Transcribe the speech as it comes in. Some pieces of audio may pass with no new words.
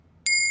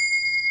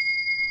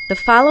The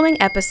following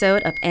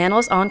episode of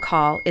Annals on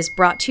Call is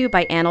brought to you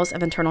by Annals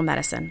of Internal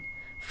Medicine.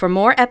 For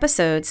more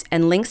episodes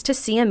and links to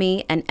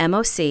CME and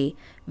MOC,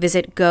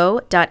 visit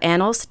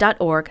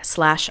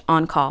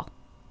go.annals.org/oncall.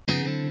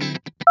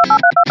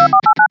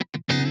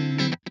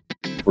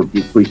 For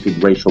decreasing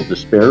racial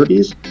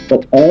disparities,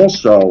 but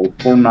also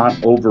for not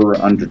over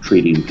or under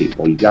treating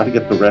people. You got to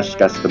get the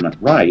risk estimate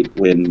right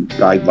when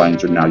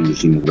guidelines are now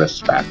using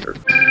risk factors.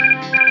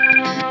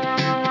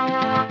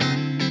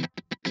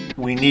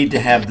 We need to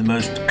have the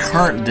most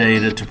current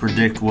data to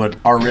predict what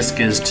our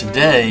risk is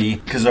today,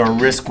 because our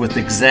risk with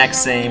exact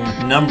same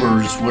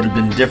numbers would have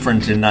been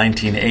different in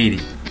 1980.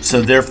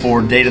 So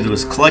therefore, data that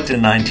was collected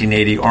in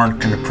 1980 aren't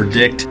going to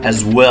predict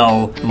as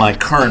well my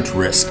current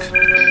risk.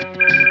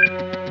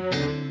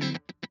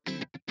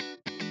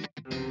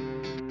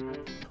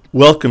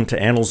 Welcome to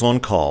Annals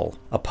on Call,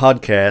 a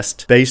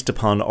podcast based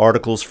upon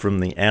articles from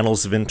the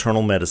Annals of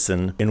Internal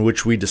Medicine in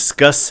which we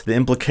discuss the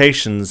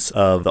implications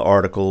of the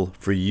article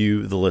for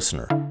you, the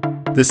listener.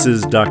 This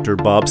is Dr.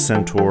 Bob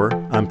Centaur.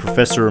 I'm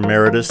Professor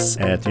Emeritus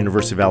at the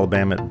University of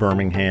Alabama at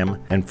Birmingham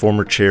and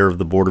former chair of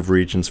the Board of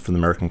Regents for the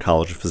American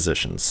College of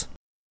Physicians.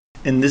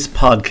 In this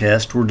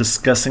podcast, we're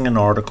discussing an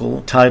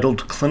article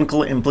titled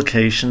Clinical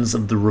Implications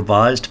of the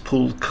Revised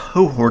Pooled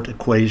Cohort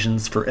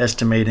Equations for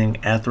Estimating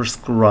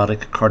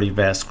Atherosclerotic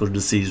Cardiovascular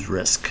Disease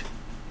Risk.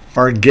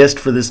 Our guest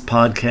for this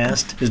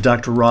podcast is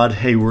Dr. Rod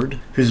Hayward,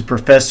 who's a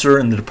professor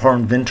in the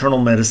Department of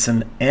Internal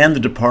Medicine and the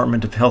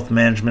Department of Health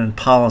Management and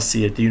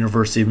Policy at the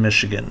University of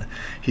Michigan.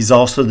 He's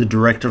also the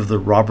director of the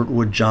Robert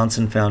Wood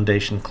Johnson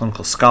Foundation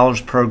Clinical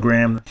Scholars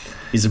Program.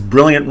 He's a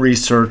brilliant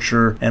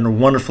researcher and a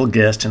wonderful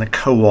guest and a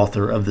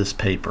co-author of this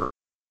paper.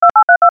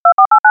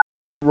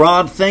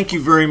 Rod, thank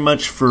you very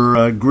much for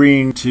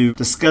agreeing to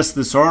discuss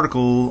this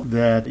article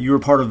that you were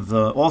part of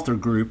the author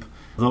group.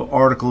 The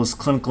article is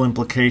Clinical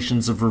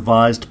Implications of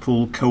Revised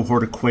Pooled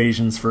Cohort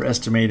Equations for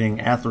Estimating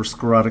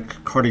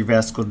Atherosclerotic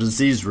Cardiovascular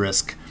Disease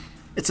Risk.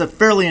 It's a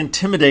fairly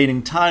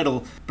intimidating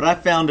title, but I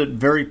found it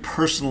very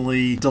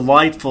personally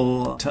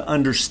delightful to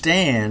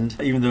understand,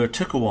 even though it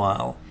took a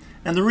while.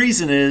 And the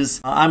reason is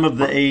I'm of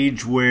the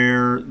age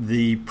where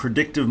the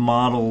predictive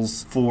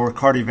models for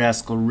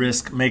cardiovascular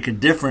risk make a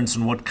difference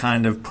in what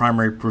kind of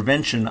primary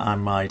prevention I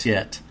might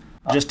get.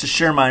 Just to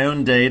share my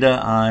own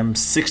data, I'm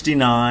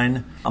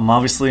 69, I'm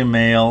obviously a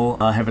male,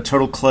 I have a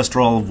total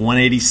cholesterol of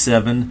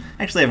 187,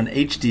 actually I have an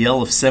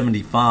HDL of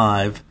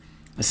 75,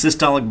 a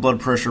systolic blood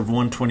pressure of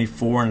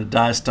 124, and a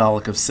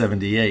diastolic of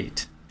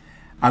 78.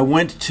 I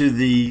went to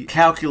the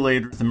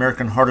calculator the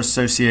American Heart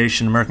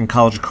Association, American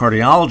College of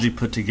Cardiology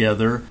put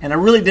together, and I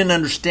really didn't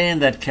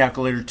understand that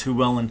calculator too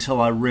well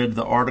until I read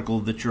the article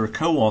that you're a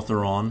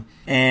co-author on,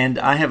 and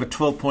I have a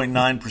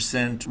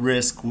 12.9%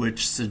 risk,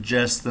 which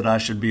suggests that I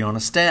should be on a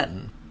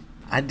statin.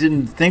 I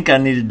didn't think I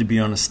needed to be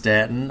on a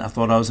statin. I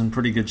thought I was in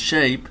pretty good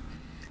shape.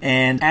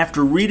 And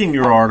after reading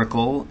your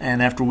article,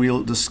 and after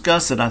we'll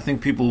discuss it, I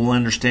think people will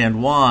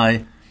understand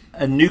why,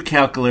 a new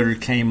calculator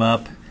came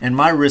up, and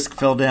my risk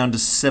fell down to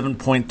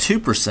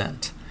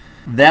 7.2%.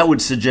 That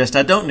would suggest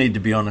I don't need to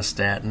be on a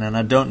statin and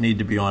I don't need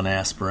to be on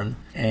aspirin,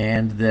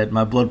 and that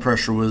my blood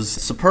pressure was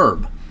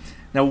superb.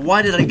 Now,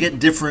 why did I get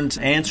different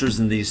answers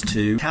in these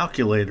two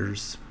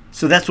calculators?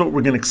 So that's what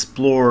we're going to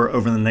explore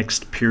over the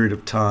next period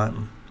of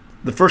time.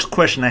 The first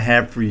question I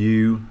have for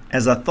you,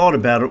 as I thought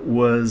about it,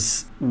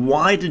 was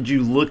why did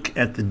you look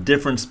at the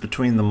difference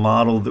between the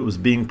model that was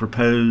being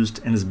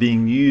proposed and is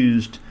being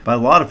used by a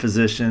lot of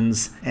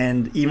physicians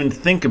and even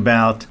think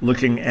about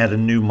looking at a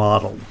new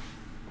model?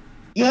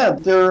 Yeah,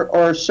 there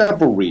are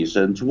several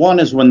reasons. One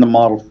is when the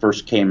model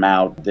first came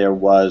out, there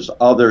was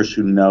others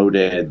who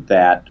noted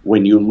that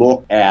when you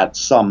look at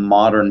some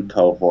modern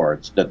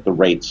cohorts that the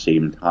rates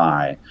seemed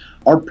high.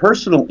 Our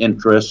personal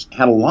interest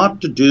had a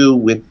lot to do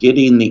with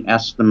getting the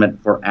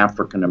estimate for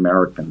African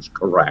Americans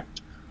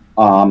correct,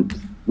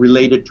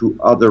 related to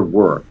other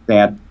work.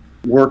 That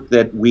work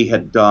that we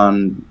had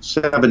done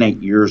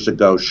 7-8 years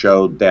ago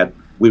showed that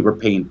we were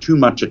paying too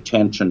much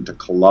attention to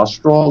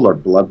cholesterol or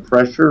blood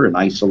pressure in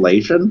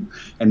isolation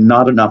and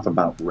not enough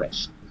about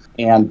risk.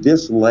 And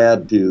this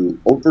led to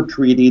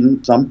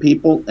overtreating some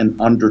people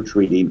and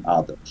undertreating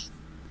others.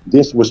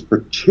 This was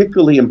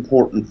particularly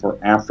important for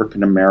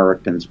African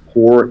Americans,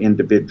 poor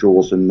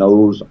individuals, and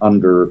those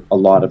under a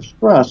lot of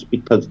stress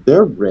because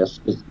their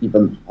risk is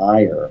even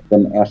higher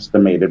than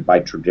estimated by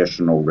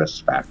traditional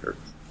risk factors.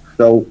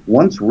 So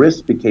once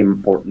risk became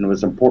important, it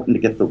was important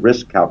to get the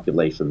risk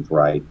calculations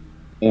right.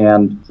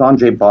 And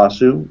Sanjay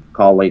Basu,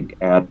 colleague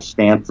at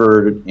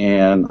Stanford,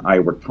 and I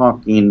were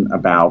talking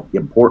about the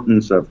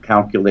importance of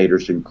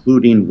calculators,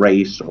 including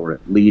race or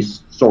at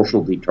least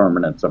social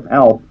determinants of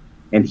health.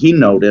 And he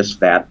noticed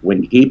that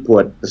when he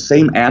put the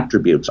same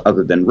attributes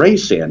other than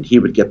race in, he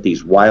would get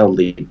these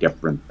wildly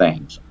different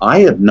things. I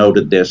had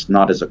noted this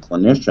not as a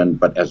clinician,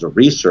 but as a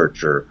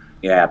researcher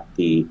at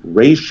the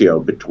ratio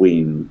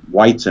between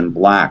whites and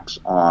blacks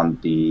on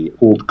the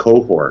pooled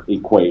cohort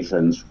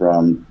equations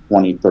from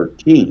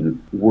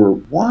 2013 were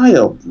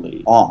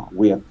wildly off,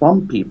 with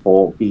some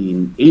people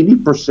being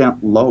 80%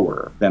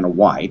 lower than a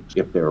white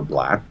if they're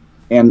black,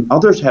 and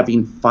others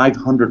having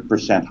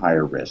 500%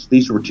 higher risk.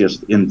 These were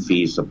just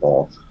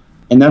infeasible.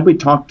 And then we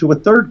talked to a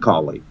third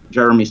colleague,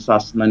 Jeremy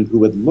Sussman,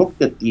 who had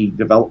looked at the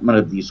development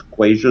of these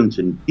equations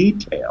in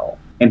detail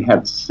and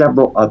had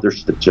several other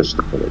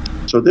statistical.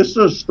 So this is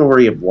a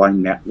story of why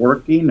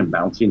networking and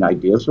bouncing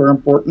ideas are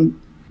important.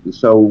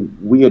 So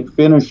we had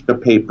finished a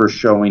paper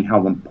showing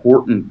how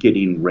important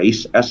getting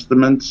race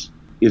estimates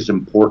is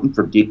important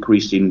for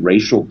decreasing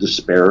racial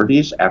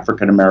disparities.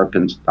 African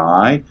Americans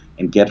die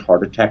and get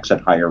heart attacks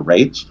at higher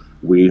rates.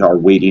 We are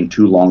waiting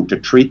too long to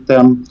treat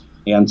them.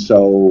 And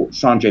so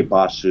Sanjay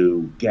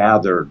Basu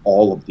gathered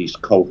all of these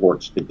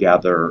cohorts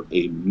together,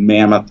 a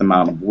mammoth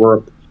amount of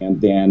work. And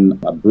then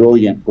a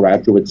brilliant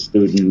graduate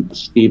student,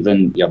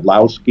 Stephen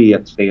Yadlowski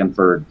at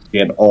Stanford,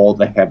 did all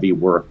the heavy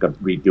work of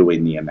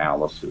redoing the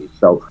analyses.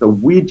 So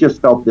we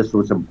just felt this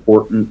was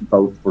important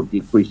both for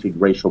decreasing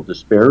racial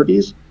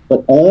disparities,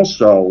 but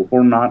also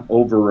for not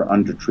over or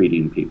under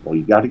treating people.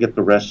 You got to get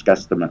the risk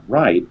estimate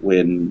right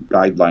when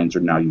guidelines are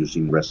now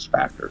using risk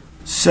factors.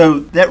 So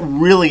that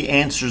really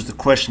answers the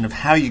question of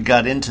how you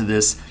got into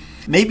this.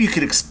 Maybe you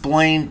could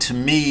explain to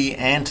me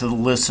and to the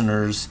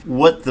listeners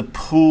what the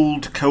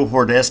pooled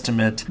cohort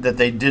estimate that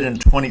they did in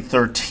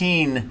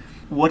 2013,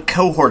 what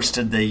cohorts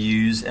did they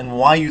use and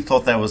why you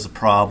thought that was a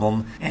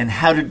problem, and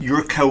how did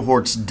your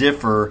cohorts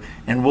differ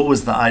and what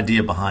was the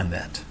idea behind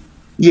that?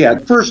 Yeah,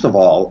 first of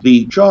all,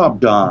 the job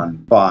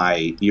done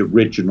by the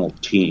original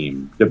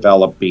team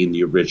developing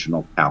the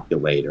original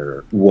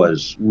calculator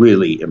was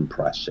really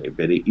impressive.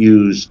 It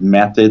used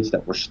methods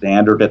that were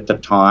standard at the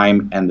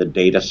time and the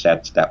data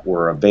sets that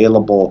were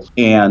available.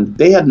 And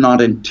they had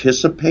not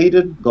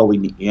anticipated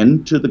going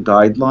into the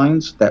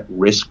guidelines that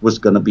risk was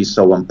going to be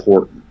so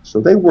important.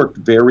 So they worked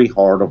very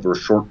hard over a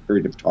short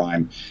period of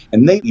time,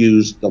 and they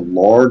used the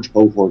large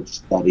cohort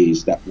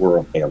studies that were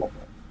available.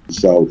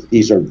 So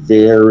these are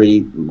very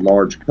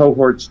large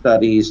cohort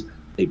studies.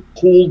 They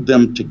pooled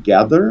them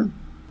together.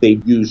 They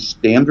used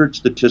standard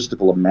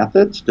statistical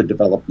methods to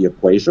develop the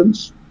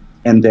equations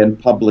and then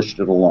published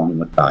it along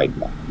with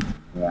guidelines.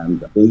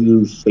 And they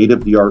used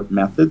state-of-the-art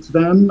methods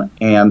then,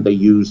 and they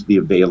used the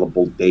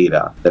available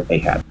data that they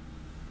had.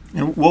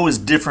 And what was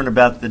different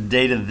about the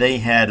data they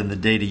had and the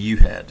data you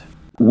had?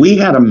 We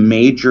had a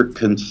major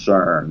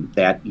concern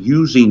that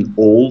using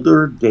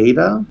older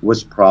data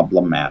was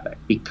problematic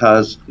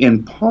because,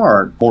 in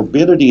part,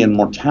 morbidity and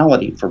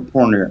mortality from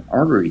coronary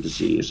artery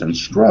disease and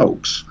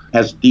strokes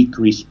has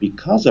decreased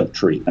because of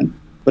treatment,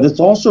 but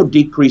it's also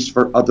decreased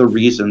for other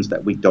reasons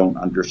that we don't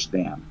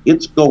understand.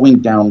 It's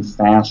going down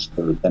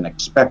faster than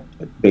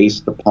expected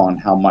based upon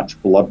how much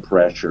blood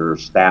pressure,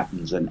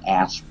 statins, and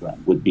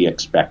aspirin would be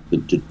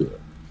expected to do.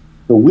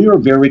 So we were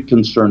very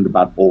concerned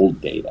about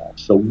old data.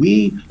 So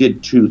we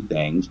did two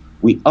things.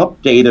 We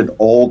updated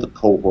all the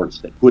cohorts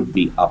that could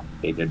be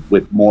updated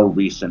with more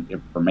recent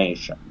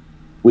information.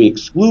 We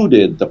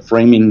excluded the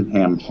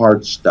Framingham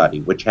Heart Study,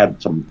 which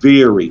had some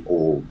very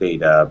old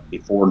data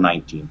before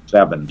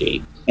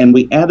 1970. And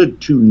we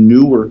added two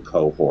newer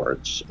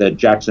cohorts, the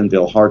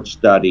Jacksonville Heart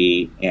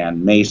Study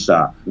and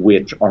MESA,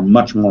 which are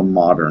much more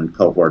modern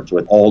cohorts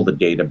with all the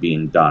data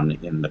being done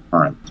in the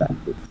current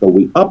census. So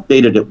we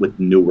updated it with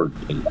newer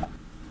data.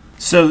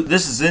 So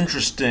this is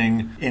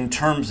interesting in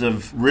terms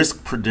of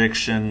risk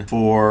prediction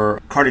for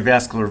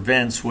cardiovascular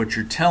events. What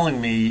you're telling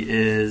me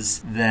is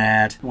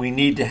that we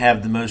need to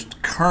have the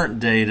most current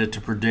data to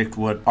predict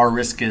what our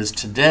risk is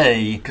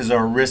today, because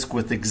our risk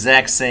with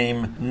exact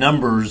same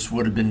numbers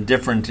would have been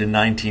different in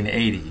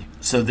 1980.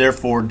 So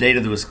therefore, data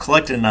that was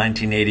collected in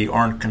 1980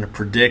 aren't going to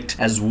predict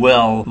as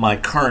well my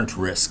current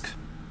risk.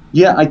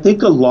 Yeah, I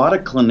think a lot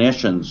of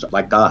clinicians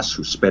like us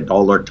who spend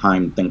all our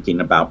time thinking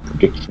about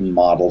prediction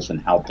models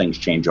and how things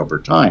change over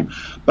time,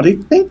 but I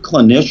think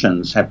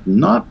clinicians have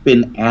not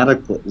been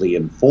adequately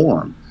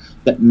informed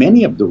that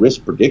many of the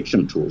risk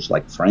prediction tools,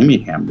 like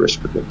Framingham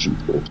risk prediction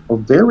tools, are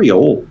very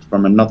old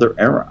from another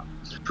era.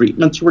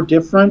 Treatments were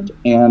different,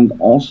 and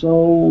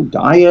also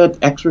diet,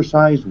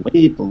 exercise,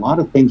 weight, a lot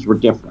of things were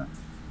different.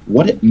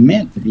 What it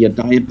meant to be a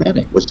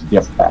diabetic was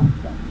different.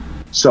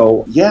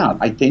 So, yeah,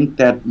 I think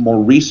that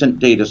more recent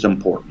data is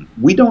important.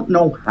 We don't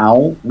know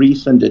how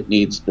recent it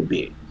needs to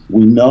be.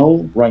 We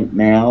know right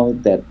now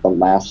that the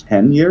last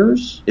 10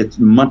 years, it's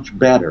much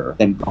better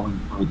than going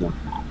further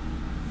back.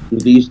 Do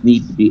these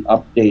need to be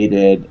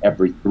updated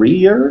every 3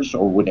 years,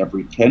 or would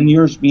every 10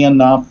 years be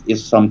enough,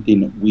 is something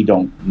that we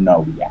don't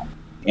know yet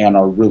and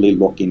are really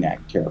looking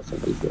at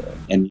carefully here.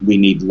 And we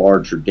need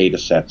larger data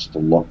sets to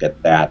look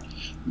at that.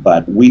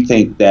 But we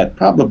think that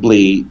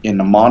probably in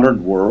the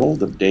modern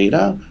world of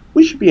data,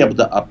 we should be able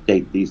to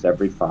update these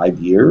every 5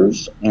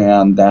 years,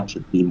 and that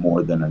should be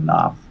more than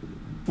enough.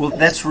 Well,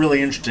 that's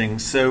really interesting.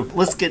 So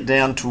let's get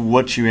down to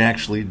what you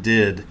actually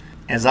did.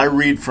 As I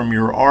read from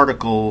your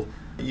article,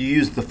 you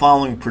used the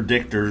following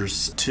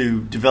predictors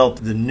to develop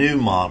the new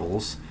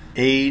models: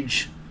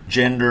 age,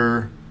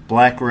 gender,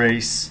 black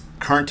race,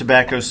 current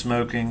tobacco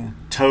smoking,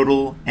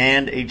 total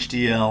and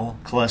HDL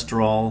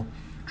cholesterol,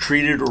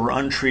 treated or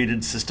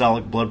untreated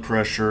systolic blood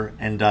pressure,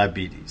 and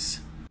diabetes.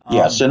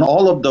 Yes, and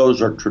all of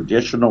those are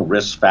traditional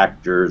risk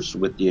factors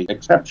with the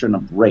exception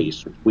of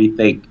race, which we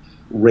think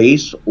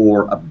race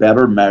or a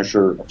better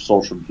measure of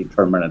social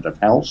determinant of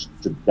health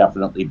should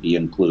definitely be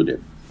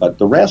included. But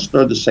the rest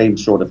are the same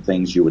sort of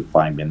things you would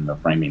find in the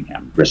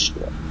Framingham risk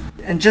score.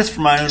 And just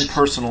for my own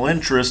personal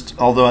interest,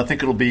 although I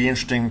think it'll be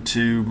interesting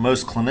to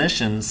most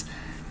clinicians,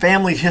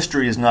 family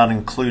history is not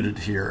included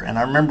here. And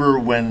I remember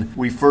when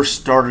we first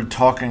started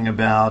talking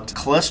about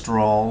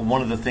cholesterol,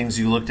 one of the things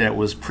you looked at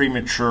was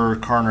premature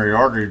coronary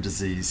artery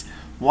disease.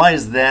 Why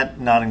is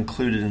that not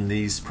included in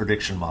these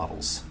prediction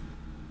models?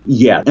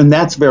 Yeah, and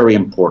that's very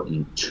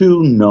important.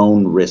 Two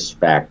known risk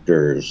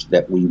factors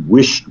that we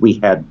wished we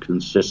had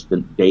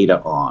consistent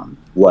data on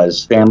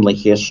was family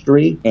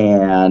history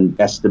and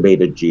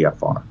estimated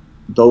GFR.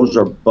 Those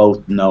are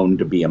both known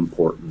to be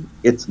important.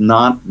 It's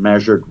not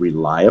measured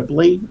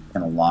reliably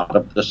in a lot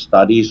of the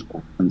studies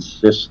or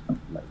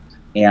consistently.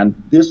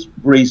 And this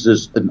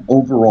raises an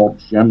overall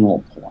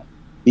general point.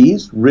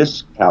 These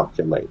risk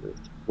calculators,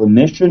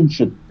 clinicians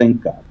should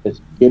think of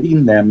as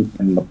getting them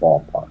in the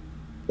ballpark.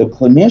 The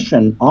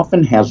clinician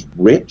often has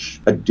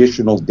rich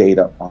additional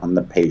data on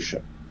the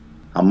patient.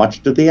 How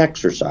much do they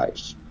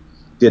exercise?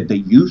 Did they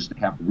used to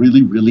have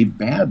really, really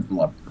bad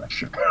blood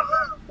pressure?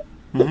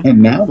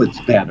 And now it's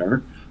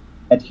better.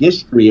 At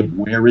history of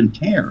wear and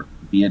tear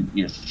be an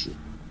issue.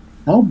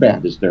 How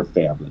bad is their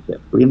family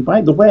history? And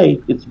by the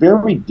way, it's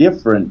very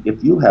different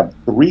if you have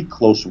 3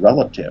 close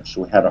relatives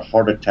who had a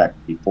heart attack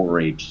before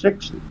age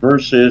 60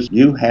 versus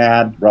you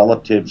had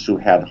relatives who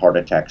had heart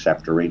attacks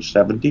after age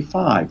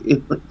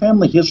 75. But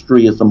family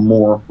history is a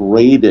more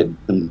graded,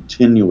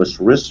 continuous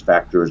risk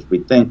factor as we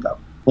think of.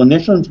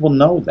 Clinicians will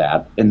know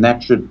that, and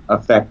that should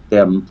affect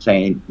them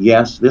saying,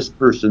 yes, this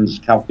person's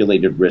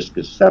calculated risk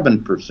is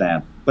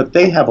 7%, but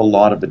they have a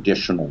lot of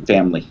additional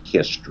family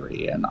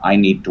history, and I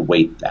need to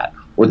weight that.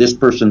 Or this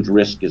person's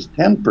risk is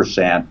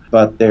 10%,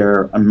 but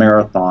they're a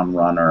marathon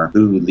runner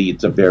who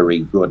leads a very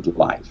good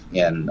life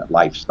in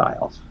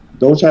lifestyles.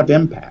 Those have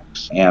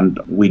impacts, and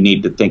we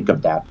need to think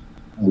of that.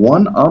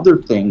 One other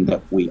thing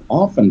that we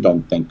often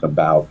don't think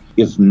about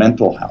is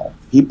mental health.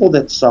 People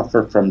that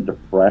suffer from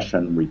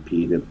depression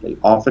repeatedly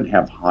often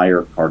have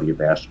higher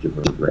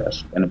cardiovascular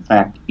risk. And in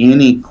fact,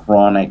 any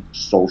chronic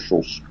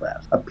social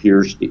stress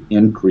appears to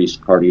increase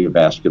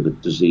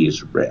cardiovascular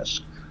disease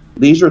risk.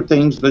 These are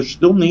things there's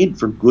still need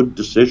for good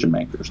decision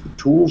makers. The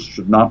tools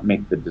should not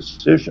make the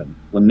decision.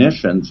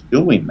 Clinicians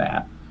doing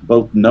that,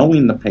 both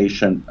knowing the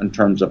patient in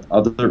terms of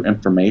other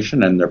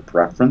information and their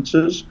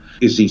preferences,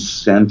 is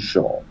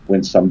essential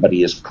when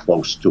somebody is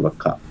close to a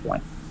cut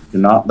point. Do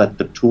not let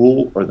the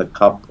tool or the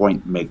cut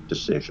point make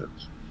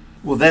decisions.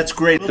 Well, that's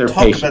great. We'll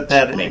talk about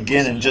that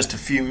again in just a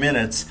few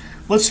minutes.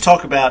 Let's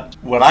talk about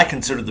what I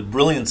consider the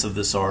brilliance of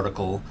this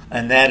article,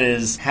 and that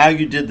is how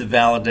you did the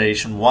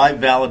validation, why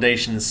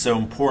validation is so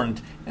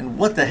important, and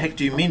what the heck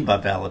do you mean by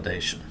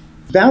validation?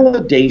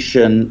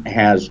 Validation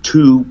has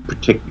 2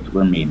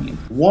 particular meanings.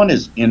 One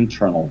is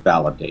internal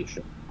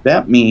validation.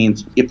 That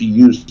means if you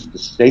use the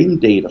same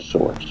data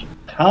source,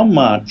 how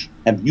much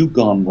have you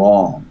gone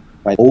wrong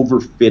by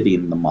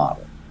overfitting the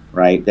model,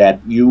 right? That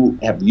you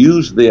have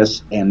used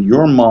this and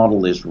your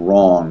model is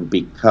wrong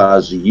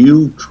because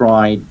you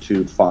tried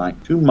to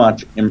find too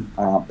much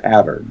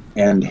pattern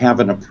and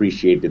haven't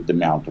appreciated the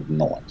amount of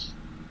noise.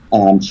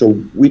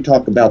 So we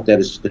talk about that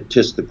as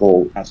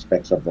statistical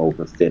aspects of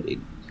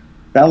overfitting.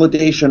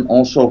 Validation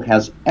also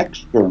has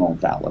external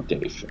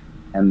validation,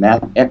 and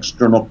that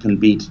external can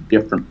be to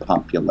different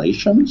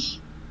populations,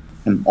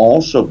 can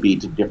also be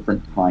to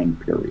different time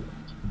periods.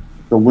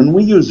 So when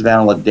we use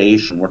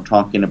validation, we're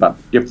talking about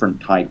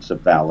different types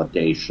of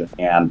validation,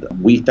 and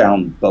we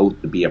found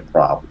both to be a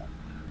problem.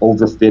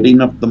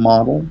 Overfitting of the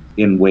model,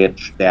 in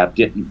which that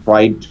didn't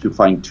try to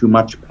find too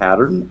much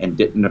pattern and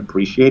didn't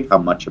appreciate how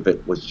much of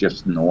it was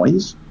just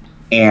noise.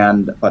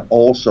 But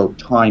also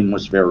time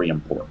was very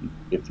important.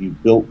 If you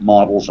built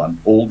models on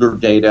older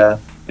data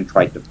and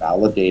tried to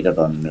validate it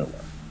on newer.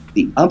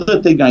 The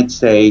other thing I'd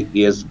say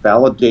is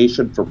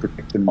validation for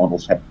prediction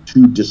models have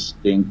 2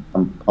 distinct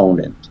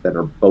components that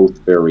are both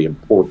very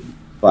important.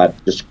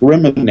 But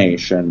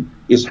discrimination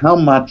is how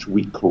much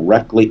we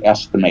correctly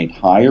estimate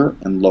higher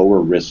and lower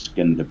risk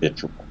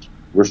individuals.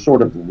 We're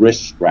sort of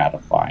risk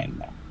stratifying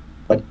them.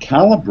 But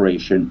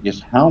calibration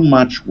is how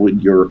much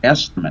would your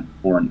estimate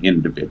for an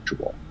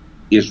individual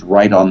is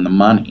right on the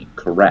money,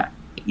 correct.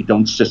 You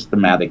don't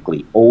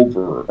systematically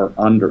over or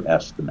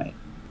underestimate.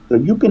 So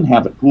you can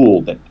have a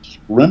tool that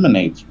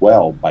discriminates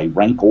well by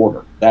rank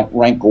order. That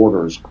rank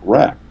order is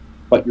correct,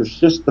 but you're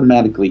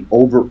systematically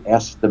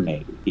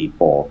overestimating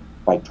people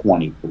by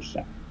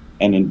 20%.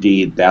 And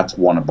indeed, that's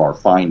one of our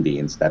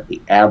findings, that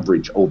the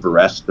average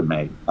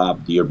overestimate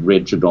of the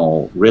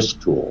original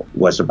risk tool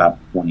was about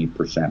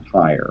 20%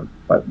 higher.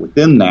 But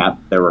within that,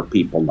 there are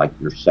people like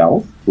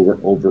yourself who were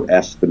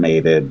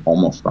overestimated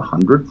almost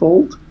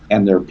 100-fold.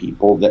 And there are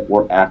people that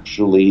were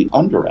actually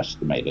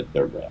underestimated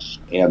their risk.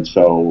 And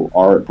so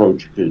our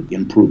approach could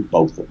improve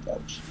both of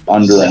those,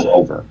 under and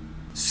over.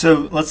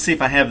 So let's see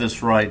if I have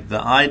this right.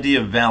 The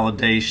idea of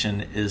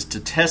validation is to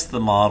test the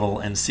model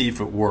and see if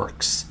it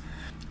works.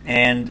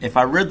 And if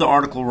I read the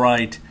article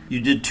right, you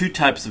did two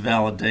types of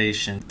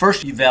validation.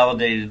 First, you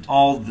validated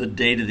all the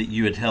data that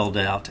you had held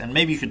out. And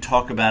maybe you could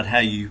talk about how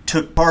you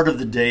took part of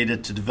the data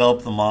to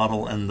develop the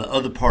model and the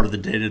other part of the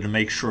data to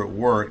make sure it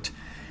worked.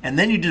 And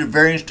then you did a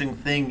very interesting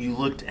thing. You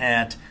looked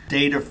at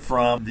data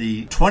from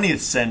the 20th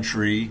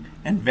century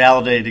and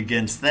validated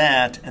against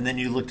that. And then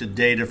you looked at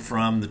data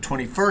from the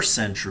 21st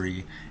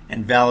century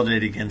and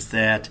validated against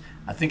that.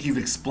 I think you've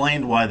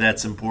explained why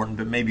that's important,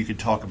 but maybe you could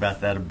talk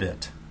about that a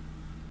bit.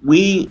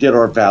 We did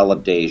our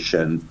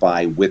validation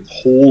by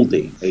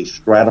withholding a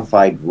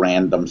stratified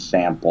random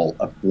sample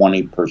of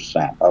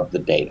 20% of the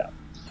data.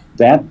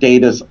 That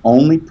data's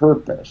only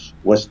purpose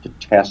was to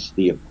test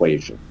the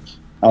equations.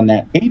 On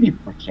that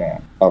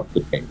 80% of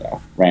the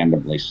data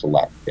randomly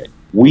selected,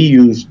 we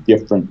used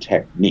different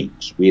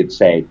techniques. We'd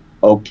say,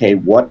 okay,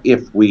 what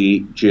if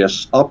we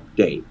just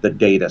update the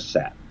data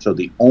set? So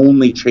the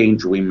only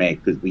change we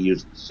make is we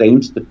use the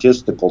same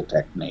statistical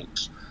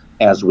techniques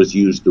as was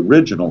used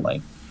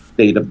originally,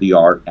 state of the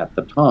art at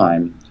the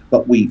time,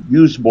 but we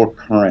use more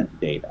current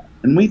data.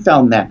 And we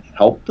found that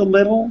helped a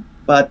little,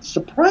 but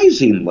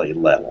surprisingly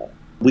little.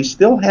 We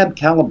still had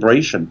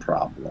calibration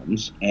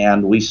problems,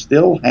 and we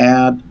still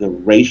had the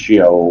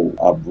ratio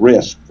of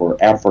risk for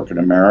African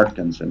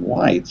Americans and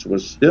whites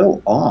was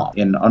still off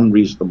in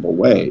unreasonable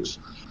ways.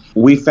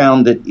 We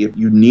found that if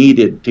you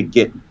needed to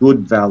get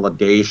good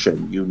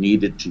validation, you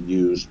needed to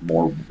use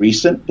more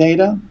recent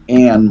data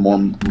and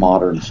more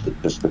modern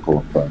statistical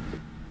approaches.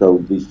 So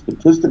the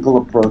statistical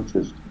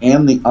approaches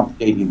and the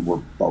updating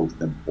were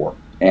both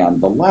important.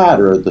 And the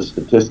latter, the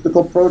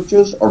statistical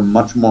approaches, are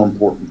much more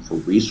important for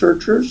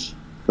researchers.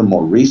 The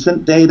more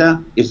recent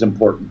data is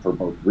important for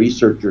both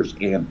researchers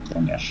and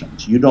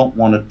clinicians. You don't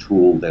want a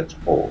tool that's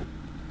old.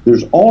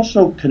 There's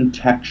also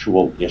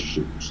contextual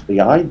issues.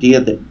 The idea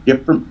that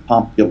different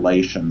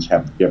populations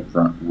have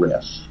different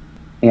risks.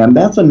 And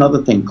that's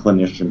another thing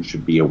clinicians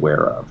should be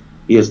aware of,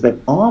 is that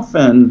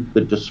often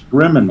the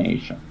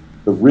discrimination,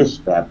 the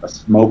risk that a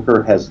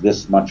smoker has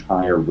this much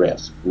higher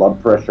risk,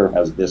 blood pressure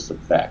has this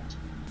effect,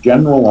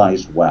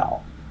 generalized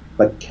well.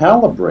 But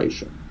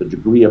calibration, the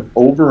degree of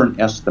over and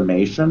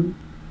estimation,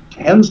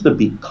 tends to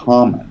be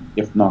common,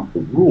 if not the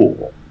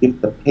rule,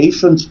 if the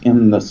patients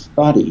in the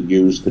study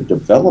used to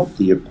develop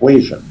the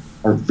equation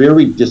are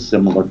very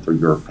dissimilar for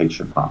your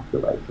patient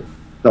population.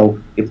 So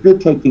if you're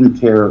taking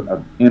care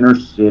of inner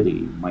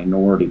city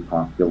minority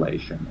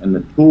population and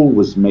the tool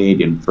was made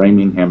in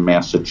Framingham,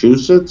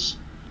 Massachusetts,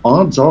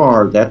 odds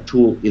are that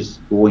tool is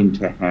going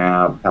to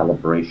have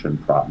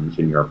calibration problems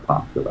in your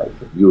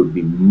population. You would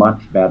be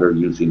much better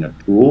using a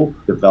tool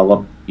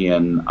developed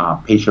in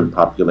patient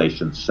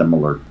populations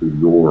similar to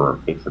your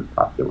patient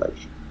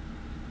population.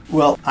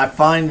 Well, I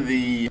find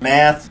the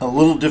math a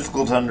little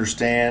difficult to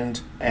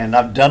understand, and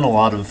I've done a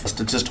lot of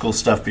statistical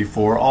stuff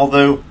before,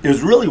 although it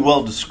was really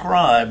well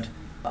described.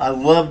 I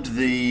loved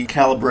the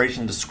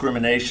calibration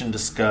discrimination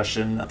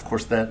discussion. Of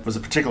course, that was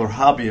a particular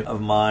hobby of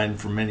mine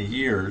for many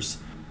years.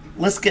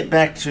 Let's get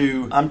back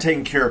to I'm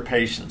taking care of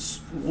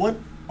patients. What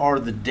are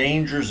the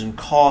dangers and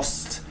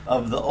costs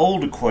of the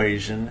old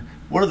equation?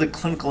 What are the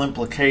clinical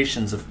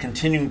implications of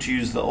continuing to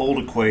use the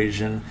old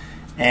equation?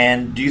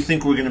 And do you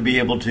think we're going to be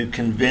able to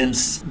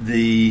convince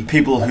the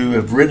people who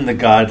have written the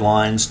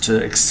guidelines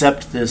to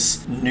accept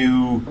this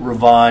new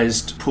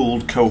revised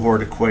pooled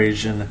cohort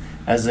equation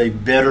as a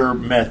better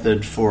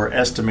method for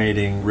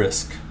estimating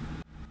risk?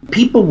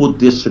 People will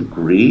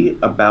disagree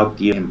about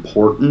the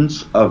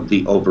importance of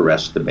the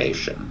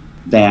overestimation.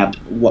 That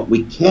what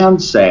we can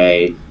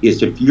say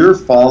is if you're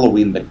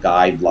following the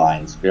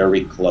guidelines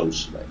very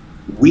closely,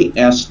 we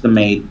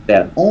estimate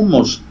that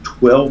almost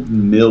 12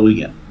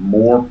 million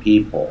more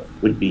people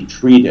would be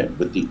treated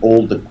with the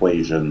old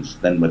equations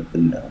than with the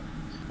new.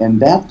 And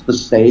that's the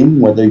same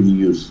whether you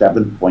use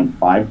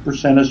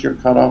 7.5% as your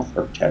cutoff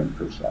or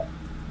 10%.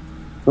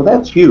 So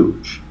that's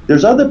huge.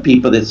 There's other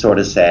people that sort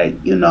of say,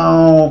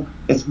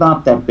 it's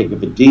not that big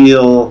of a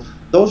deal.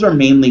 Those are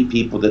mainly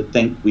people that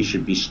think we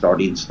should be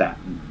starting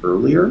statin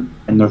earlier.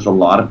 And there's a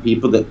lot of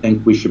people that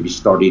think we should be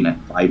starting at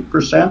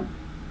 5%,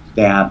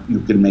 that you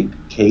can make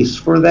a case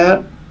for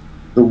that.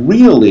 The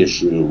real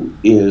issue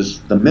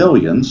is the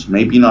millions,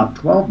 maybe not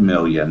 12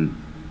 million,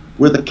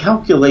 where the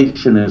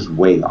calculation is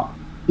way off.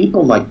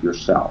 People like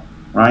yourself,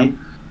 right?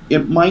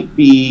 It might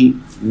be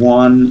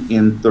 1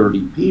 in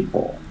 30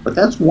 people, but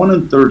that's 1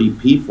 in 30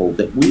 people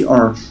that we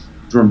are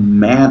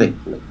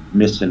dramatically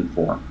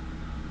misinformed.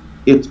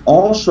 It's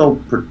also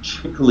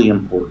particularly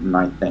important,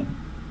 I think,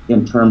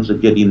 in terms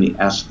of getting the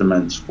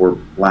estimates for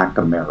Black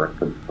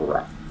Americans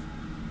correct.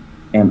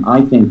 And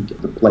I think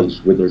the place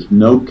where there's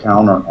no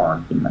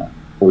counter-argument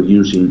for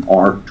using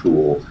our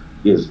tool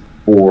is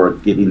for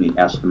getting the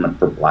estimate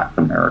for Black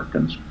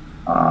Americans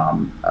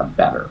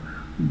better.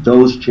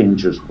 Those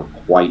changes were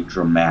quite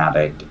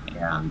dramatic,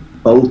 and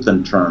both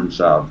in terms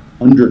of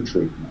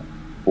undertreatment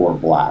for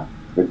Black,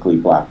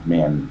 particularly Black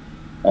men,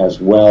 as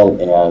well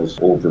as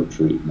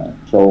overtreatment.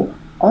 So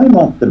I'm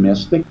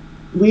optimistic.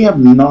 We have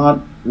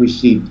not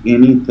received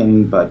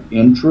anything but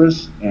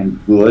interest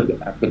and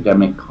good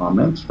academic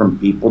comments from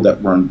people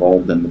that were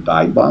involved in the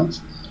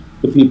guidelines.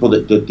 The people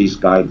that did these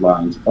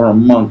guidelines are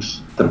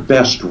amongst the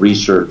best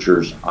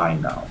researchers I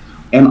know.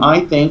 And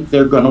I think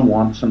they're going to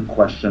want some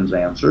questions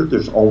answered.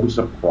 There's always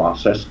a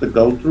process to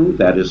go through.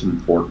 That is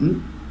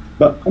important.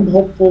 But I'm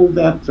hopeful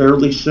that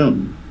fairly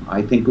soon.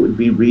 I think it would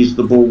be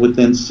reasonable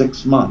within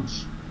 6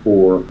 months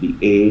for the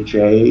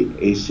AHA,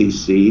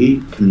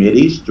 ACC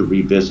committees to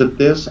revisit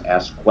this,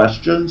 ask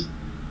questions,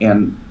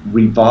 and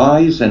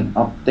revise and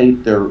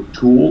update their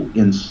tool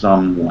in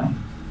some way.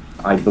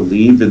 I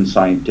believe in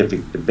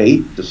scientific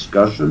debate,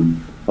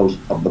 discussion,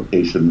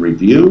 post-publication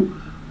review,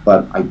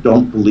 but I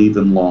don't believe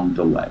in long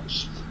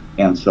delays.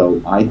 And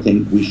so I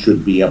think we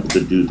should be able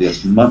to do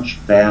this much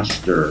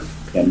faster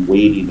than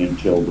waiting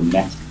until the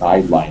next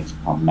guidelines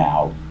come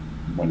out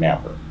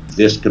whenever.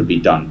 This could be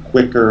done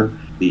quicker,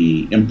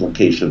 the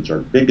implications are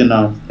big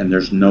enough, and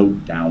there's no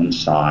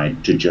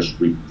downside to just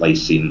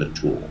replacing the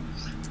tool.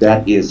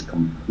 That is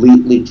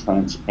completely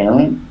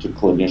transparent to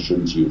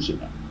clinicians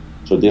using it.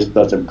 So this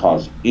doesn't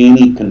cause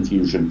any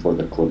confusion for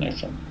the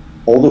clinician.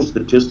 All those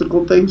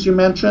statistical things you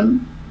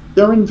mentioned,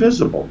 they're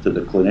invisible to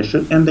the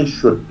clinician, and they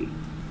should be.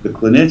 The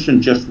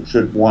clinician just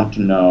should want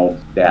to know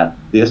that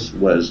this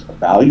was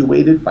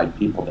evaluated by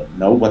people that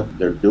know what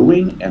they're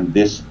doing, and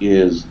this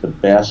is the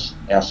best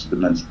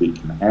estimates we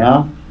can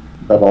have,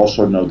 but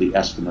also know the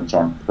estimates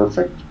aren't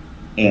perfect,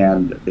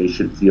 and they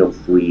should feel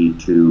free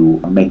to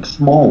make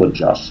small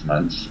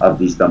adjustments of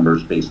these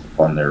numbers based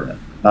upon their,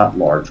 not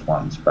large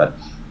ones, but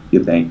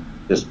you think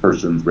this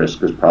person's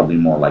risk is probably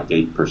more like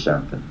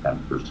 8% than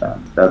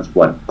 10%. That's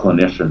what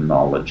clinician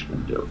knowledge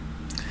can do.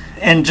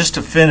 And just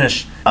to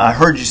finish, I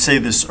heard you say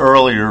this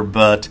earlier,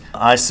 but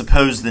I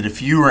suppose that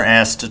if you were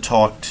asked to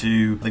talk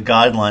to the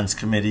guidelines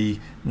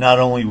committee, not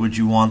only would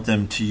you want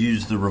them to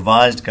use the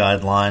revised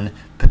guideline,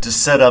 but to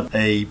set up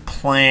a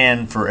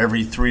plan for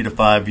every 3 to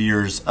 5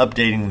 years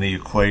updating the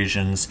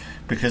equations,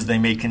 because they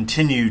may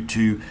continue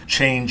to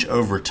change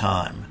over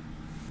time.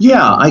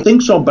 Yeah, I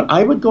think so, but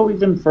I would go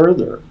even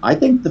further. I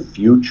think the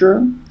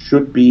future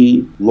should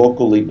be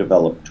locally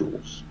developed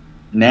tools.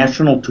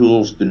 National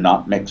tools do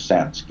not make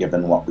sense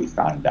given what we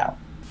find out.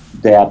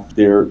 That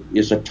there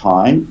is a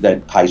time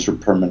that Kaiser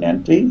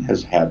Permanente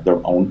has had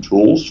their own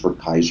tools for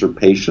Kaiser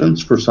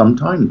patients for some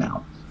time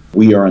now.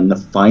 We are in the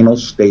final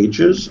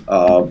stages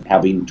of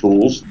having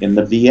tools in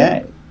the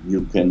VA.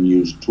 You can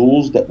use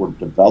tools that were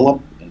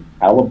developed and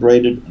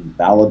calibrated and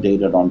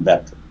validated on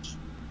veterans.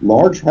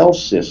 Large health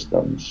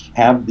systems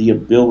have the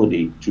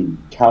ability to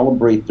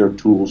calibrate their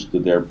tools to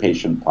their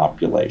patient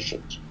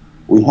populations.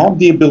 We have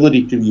the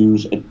ability to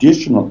use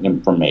additional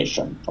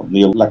information from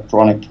the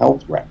electronic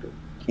health record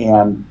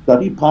and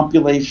study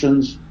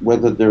populations,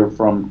 whether they're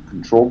from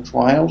controlled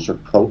trials or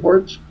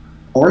cohorts,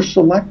 are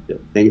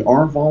selective. They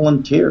are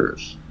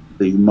volunteers.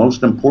 The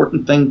most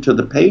important thing to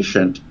the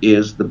patient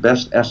is the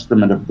best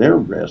estimate of their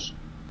risk,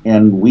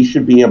 and we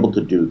should be able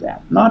to do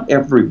that. Not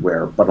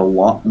everywhere, but a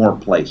lot more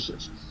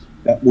places.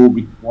 That will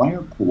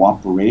require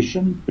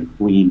cooperation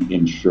between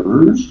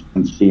insurers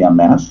and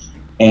CMS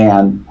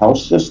and health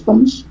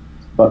systems,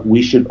 but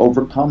we should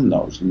overcome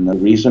those. And the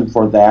reason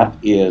for that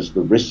is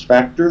the risk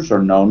factors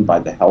are known by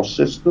the health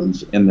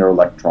systems in their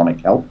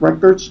electronic health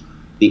records.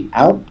 The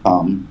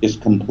outcome is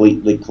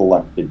completely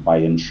collected by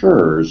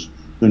insurers,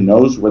 who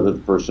knows whether the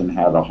person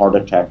had a heart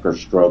attack or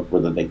stroke,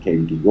 whether they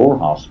came to your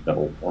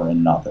hospital or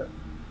another.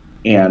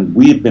 And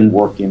we've been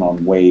working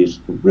on ways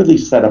to really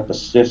set up a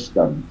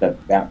system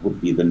that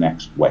would be the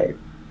next wave.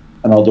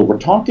 And although we're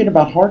talking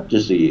about heart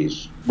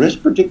disease,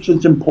 risk prediction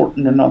is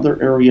important in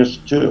other areas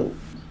too.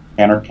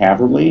 Tanner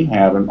Caverly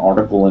had an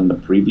article in the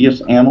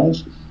previous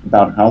annals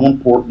about how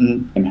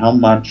important and how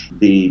much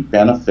the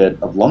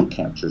benefit of lung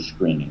cancer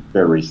screening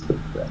varies with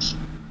risk.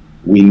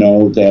 We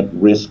know that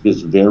risk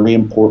is very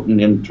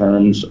important in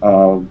terms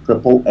of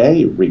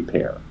AAA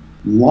repair.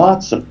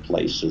 Lots of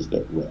places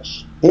that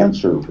risk.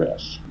 Cancer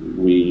risk.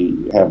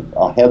 We have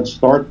a head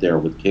start there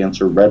with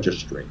cancer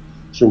registry.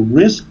 So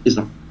risk is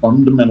a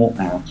fundamental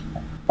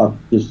aspect of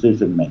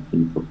decision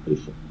making for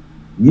patients.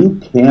 You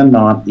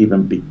cannot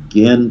even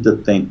begin to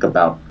think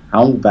about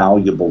how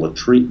valuable a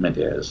treatment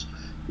is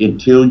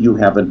until you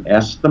have an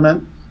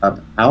estimate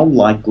of how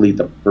likely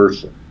the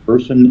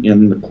person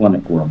in the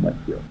clinic room with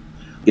you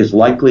is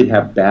likely to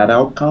have bad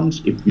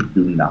outcomes if you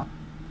do not.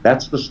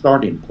 That's the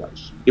starting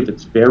place. If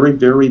it's very,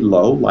 very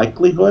low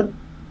likelihood,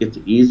 it's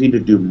easy to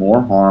do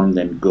more harm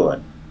than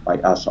good by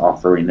us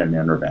offering an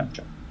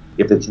intervention.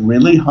 If it's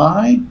really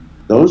high,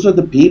 those are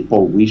the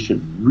people we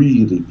should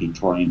really be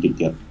trying to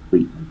get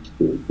treatment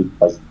to,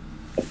 because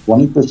a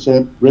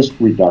 20% risk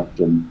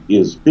reduction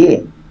is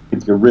big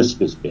if your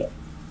risk is big.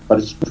 But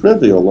it's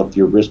trivial if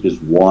your risk is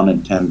 1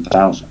 in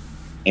 10,000.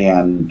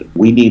 And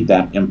we need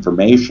that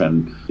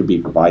information to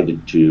be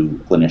provided to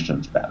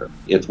clinicians better.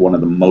 It's one of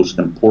the most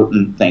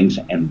important things,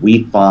 and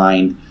we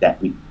find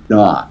that we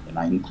not, and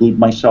I include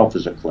myself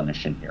as a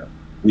clinician here,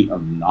 we are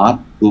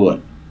not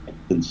good at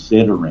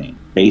considering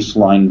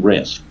baseline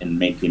risk in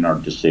making our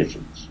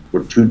decisions.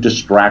 We're too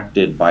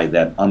distracted by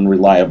that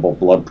unreliable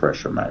blood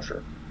pressure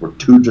measure. We're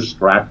too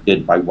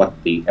distracted by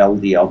what the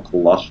LDL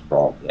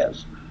cholesterol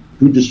is.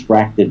 Too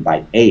distracted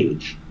by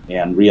age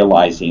and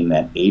realizing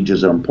that age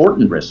is an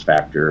important risk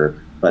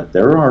factor, but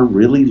there are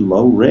really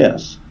low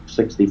risk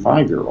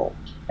 65-year-olds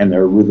and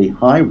there are really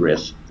high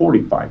risk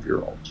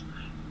 45-year-olds.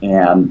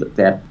 And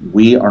that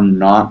we are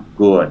not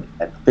good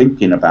at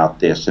thinking about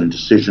this, and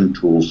decision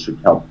tools should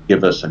help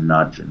give us a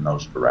nudge in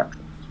those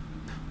directions.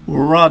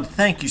 Well, Rod,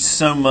 thank you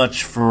so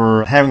much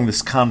for having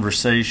this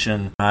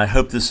conversation. I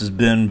hope this has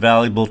been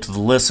valuable to the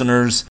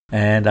listeners,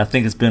 and I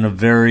think it's been a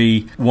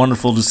very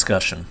wonderful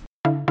discussion.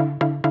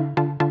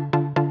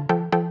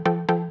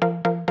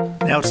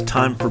 Now it's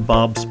time for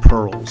Bob's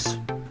Pearls.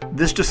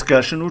 This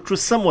discussion, which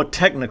was somewhat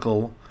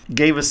technical,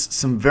 gave us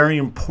some very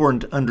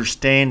important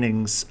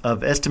understandings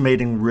of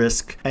estimating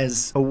risk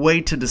as a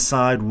way to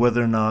decide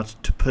whether or not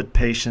to put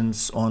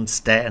patients on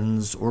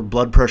statins or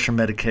blood pressure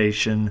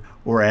medication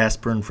or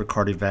aspirin for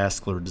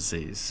cardiovascular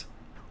disease.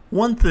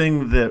 One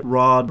thing that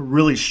Rod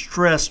really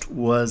stressed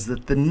was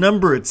that the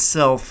number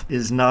itself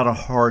is not a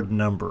hard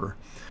number.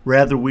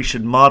 Rather, we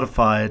should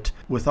modify it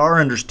with our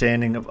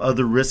understanding of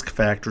other risk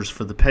factors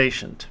for the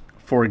patient.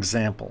 For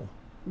example,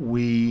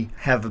 we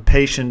have a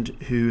patient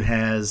who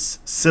has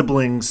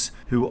siblings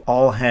who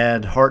all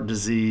had heart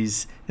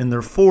disease in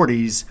their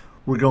 40s.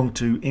 We're going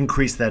to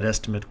increase that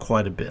estimate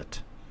quite a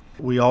bit.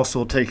 We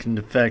also take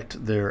into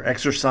effect their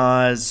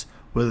exercise,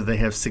 whether they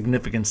have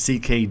significant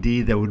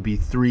CKD that would be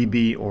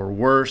 3B or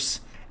worse,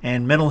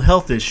 and mental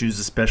health issues,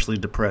 especially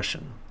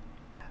depression.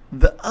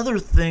 The other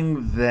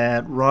thing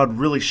that Rod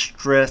really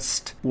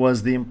stressed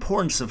was the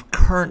importance of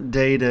current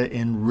data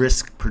in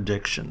risk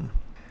prediction.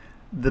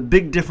 The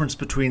big difference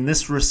between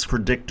this risk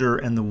predictor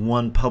and the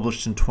one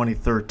published in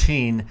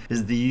 2013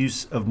 is the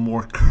use of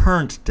more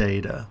current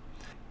data.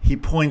 He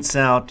points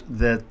out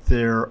that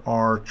there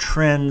are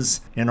trends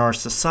in our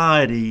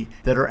society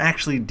that are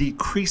actually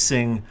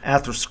decreasing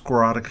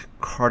atherosclerotic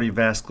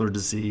cardiovascular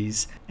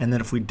disease, and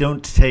that if we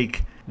don't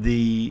take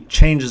the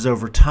changes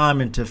over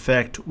time into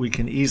effect, we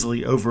can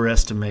easily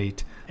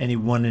overestimate any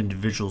one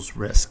individual's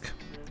risk.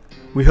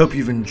 We hope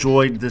you've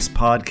enjoyed this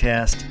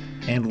podcast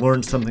and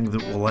learned something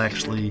that will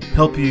actually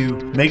help you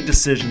make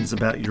decisions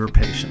about your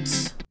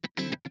patients.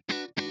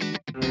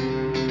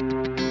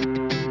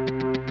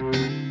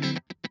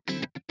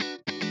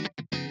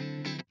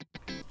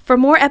 For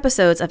more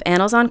episodes of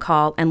Annals on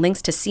Call and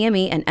links to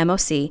CME and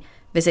MOC,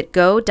 visit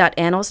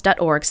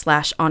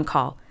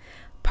go.annals.org/oncall.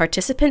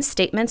 Participant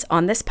statements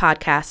on this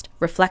podcast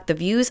reflect the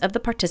views of the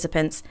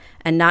participants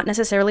and not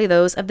necessarily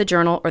those of the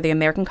journal or the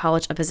American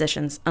College of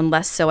Physicians,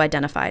 unless so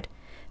identified.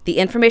 The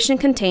information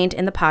contained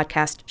in the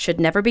podcast should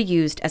never be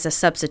used as a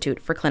substitute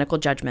for clinical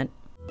judgment.